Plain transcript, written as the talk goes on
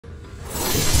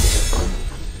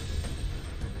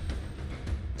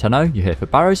Tenno, you're here for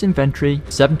Baro's Inventory,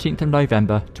 17th of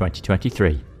November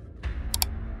 2023.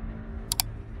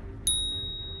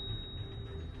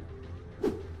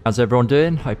 How's everyone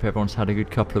doing? Hope everyone's had a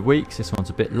good couple of weeks. This one's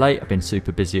a bit late, I've been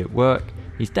super busy at work.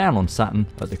 He's down on Saturn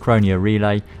at the Chronia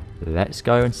Relay. Let's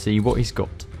go and see what he's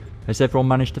got. Has everyone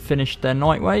managed to finish their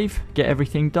Nightwave? Get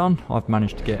everything done? I've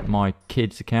managed to get my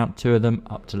kids account, 2 of them,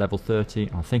 up to level 30.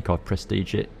 I think I've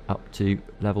prestiged it up to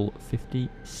level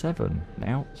 57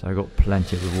 now. So I got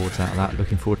plenty of rewards out of that.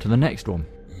 Looking forward to the next one.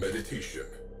 Meditation.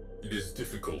 It is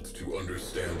difficult to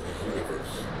understand the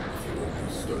universe if you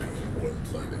only study one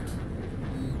planet.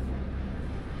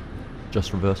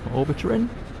 Just reverse my orbiter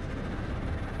in.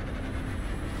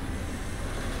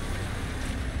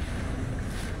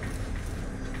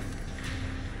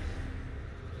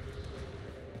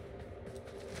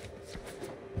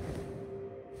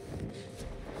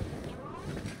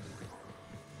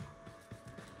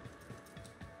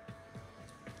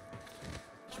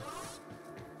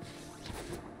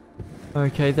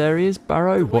 Okay, there he is,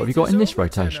 Baro. What have you got in this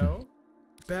rotation?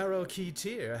 Baro key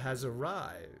tier has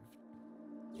arrived.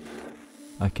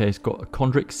 Okay, it's got a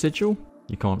Chondric Sigil.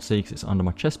 You can't see because it's under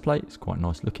my chest plate. It's quite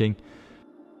nice looking.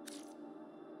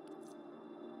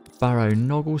 Baro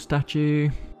Noggle statue.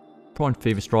 Primed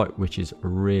Fever Strike, which is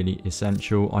really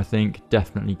essential, I think.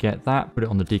 Definitely get that. Put it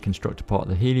on the deconstructor part of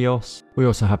the Helios. We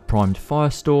also have Primed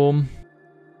Firestorm.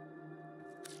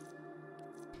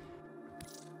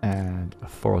 And a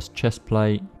Forest chest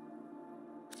plate.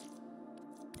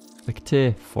 The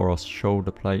Katir Forest shoulder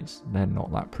plates. They're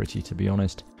not that pretty, to be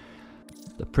honest.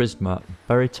 The Prisma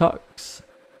Veritux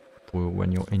for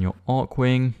when you're in your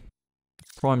Archwing.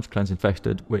 Primes Cleanse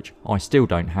Infested, which I still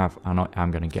don't have, and I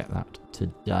am going to get that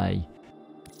today.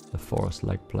 The Forest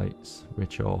leg plates,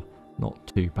 which are not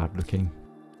too bad looking.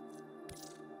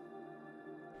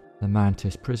 The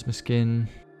Mantis Prisma skin.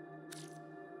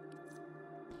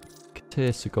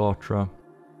 Katir Sagatra,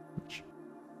 which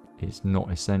is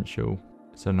not essential.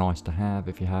 It's a nice to have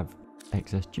if you have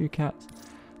excess ducats.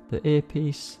 The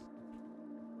earpiece.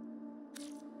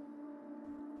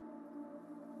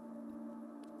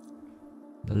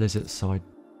 The Lizard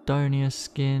Sidonia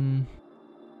skin.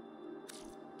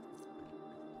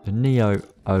 The Neo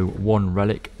 01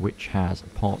 relic, which has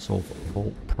parts of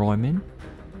Vault Prime in.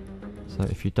 So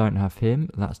if you don't have him,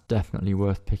 that's definitely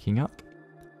worth picking up.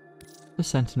 The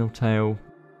Sentinel tail.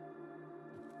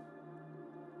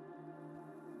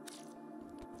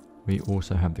 We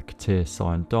also have the Katir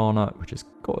Syandana, which has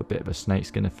got a bit of a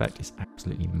snakeskin effect. It's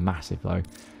absolutely massive though.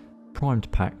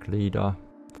 Primed Pack Leader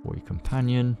for your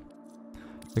companion.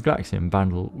 The Galaxian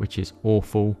Bandle, which is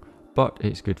awful, but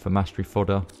it's good for mastery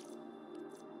fodder.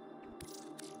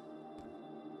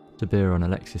 Tabira and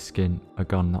Alexis skin, a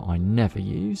gun that I never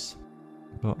use,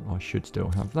 but I should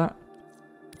still have that.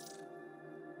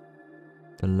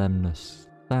 The Lemnos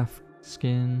Staff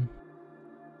skin.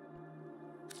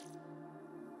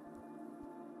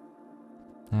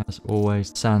 As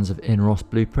always, Sands of Inros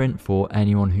blueprint for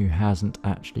anyone who hasn't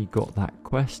actually got that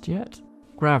quest yet.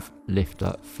 Grav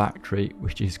Lifter Factory,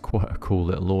 which is quite a cool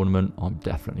little ornament. I'm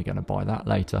definitely going to buy that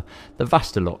later. The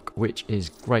Vastalock, which is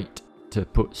great to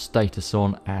put status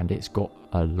on, and it's got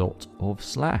a lot of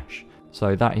slash.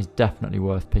 So that is definitely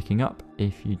worth picking up.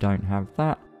 If you don't have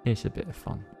that, it's a bit of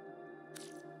fun.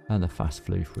 And the Fast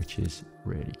Floof, which is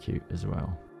really cute as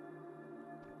well.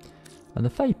 And the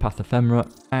Fey Path Ephemera,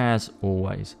 as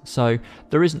always. So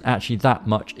there isn't actually that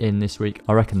much in this week.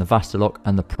 I reckon the Vastalock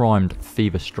and the Primed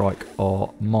Fever Strike are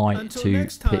my two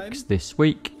picks this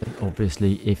week.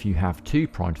 Obviously, if you have 2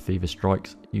 Primed Fever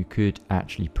Strikes, you could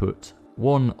actually put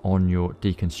 1 on your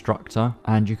Deconstructor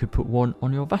and you could put 1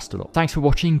 on your Vastalock. Thanks for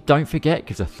watching. Don't forget,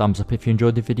 give us a thumbs up if you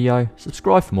enjoyed the video,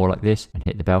 subscribe for more like this, and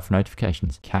hit the bell for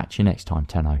notifications. Catch you next time,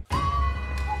 Tenno.